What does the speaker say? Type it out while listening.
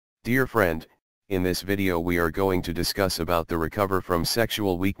Dear friend, in this video we are going to discuss about the recover from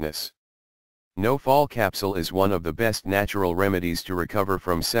sexual weakness. No-fall capsule is one of the best natural remedies to recover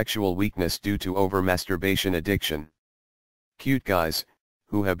from sexual weakness due to over-masturbation addiction. Cute guys,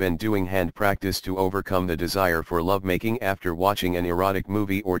 who have been doing hand practice to overcome the desire for lovemaking after watching an erotic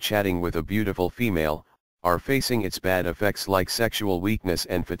movie or chatting with a beautiful female, are facing its bad effects like sexual weakness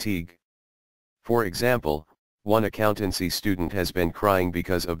and fatigue. For example, one accountancy student has been crying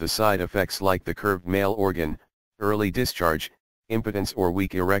because of the side effects like the curved male organ, early discharge, impotence or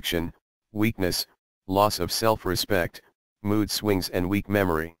weak erection, weakness, loss of self-respect, mood swings and weak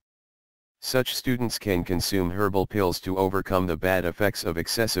memory. Such students can consume herbal pills to overcome the bad effects of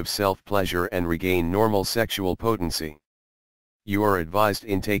excessive self-pleasure and regain normal sexual potency. You are advised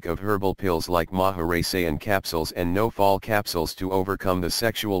intake of herbal pills like Masturbation capsules and no-fall capsules to overcome the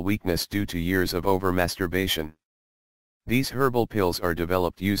sexual weakness due to years of over-masturbation. These herbal pills are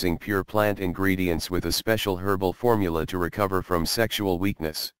developed using pure plant ingredients with a special herbal formula to recover from sexual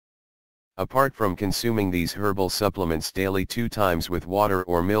weakness. Apart from consuming these herbal supplements daily 2 times with water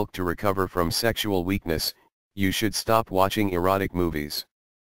or milk to recover from sexual weakness, you should stop watching erotic movies.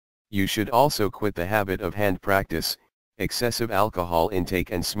 You should also quit the habit of hand practice, excessive alcohol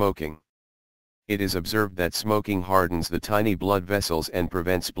intake and smoking. It is observed that smoking hardens the tiny blood vessels and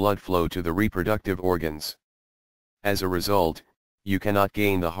prevents blood flow to the reproductive organs. As a result, you cannot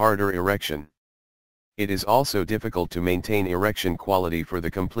gain the harder erection. It is also difficult to maintain erection quality for the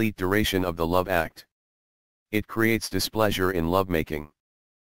complete duration of the love act. It creates displeasure in lovemaking.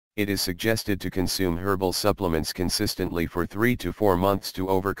 It is suggested to consume herbal supplements consistently for 3 to 4 months to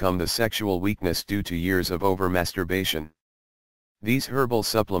overcome the sexual weakness due to years of over-masturbation. These herbal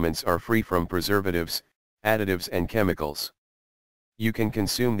supplements are free from preservatives, additives and chemicals. You can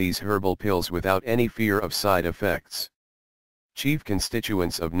consume these herbal pills without any fear of side effects. Chief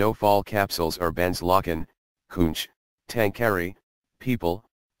constituents of no-fall capsules are benzocaine, kunch, tankari, peepal,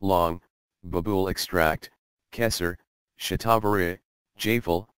 long, babool extract, kesar, shatavari,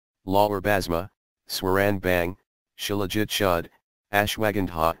 jafal, lawar basma, swaran bang, shilajit shud,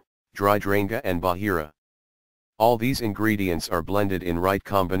 ashwagandha, dridranga and bahira. All these ingredients are blended in right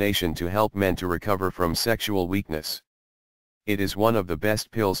combination to help men to recover from sexual weakness. It is one of the best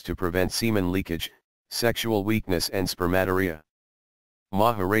pills to prevent semen leakage, sexual weakness and spermatorrhea.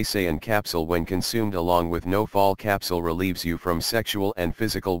 Masturbation capsule when consumed along with no-fall capsule relieves you from sexual and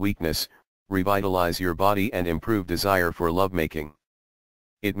physical weakness, revitalize your body and improve desire for lovemaking.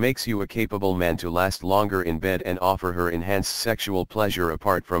 It makes you a capable man to last longer in bed and offer her enhanced sexual pleasure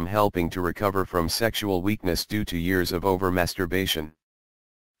apart from helping to recover from sexual weakness due to years of over-masturbation.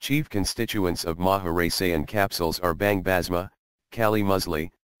 Chief constituents of Masturbation capsules are Bang Basma, Kali Musli,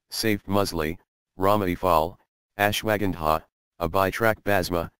 Safe Musli, Ramadifal, Ashwagandha, Abhitrak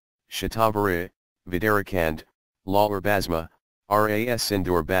Basma, Shatavari, Vidarakand, Lawar Basma, Ras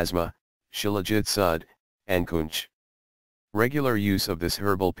Sindoor Basma, Shilajit Sud, and Kunch. Regular use of this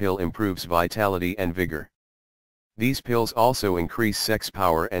herbal pill improves vitality and vigor. These pills also increase sex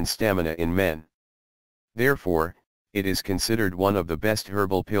power and stamina in men. Therefore, it is considered one of the best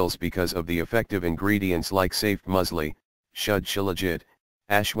herbal pills because of the effective ingredients like Safe Musli, Shud Shilajit,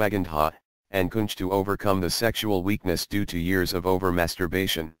 Ashwagandha, and Kunch to overcome the sexual weakness due to years of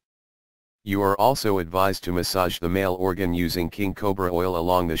over-masturbation. You are also advised to massage the male organ using king cobra oil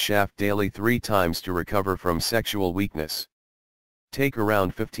along the shaft daily 3 times to recover from sexual weakness. Take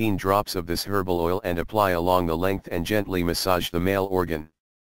around 15 drops of this herbal oil and apply along the length and gently massage the male organ.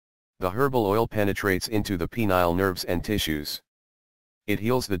 The herbal oil penetrates into the penile nerves and tissues. It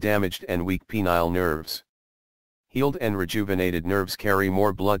heals the damaged and weak penile nerves. Healed and rejuvenated nerves carry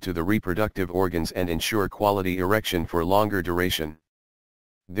more blood to the reproductive organs and ensure quality erection for longer duration.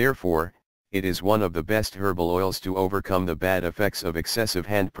 Therefore, it is one of the best herbal oils to overcome the bad effects of excessive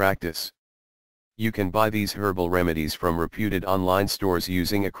hand practice. You can buy these herbal remedies from reputed online stores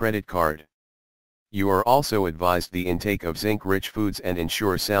using a credit card. You are also advised the intake of zinc-rich foods and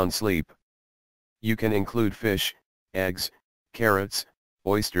ensure sound sleep. You can include fish, eggs, carrots,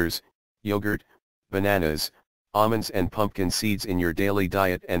 oysters, yogurt, bananas, almonds and pumpkin seeds in your daily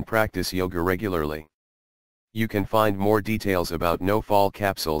diet and practice yoga regularly. You can find more details about no-fall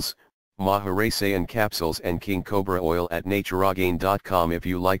capsules, Masturbation capsules and king cobra oil at natureorgain.com. If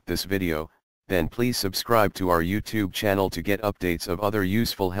you liked this video, then please subscribe to our YouTube channel to get updates of other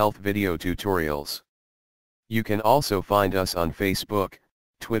useful health video tutorials. You can also find us on Facebook,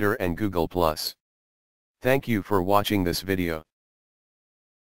 Twitter and Google+. Thank you for watching this video.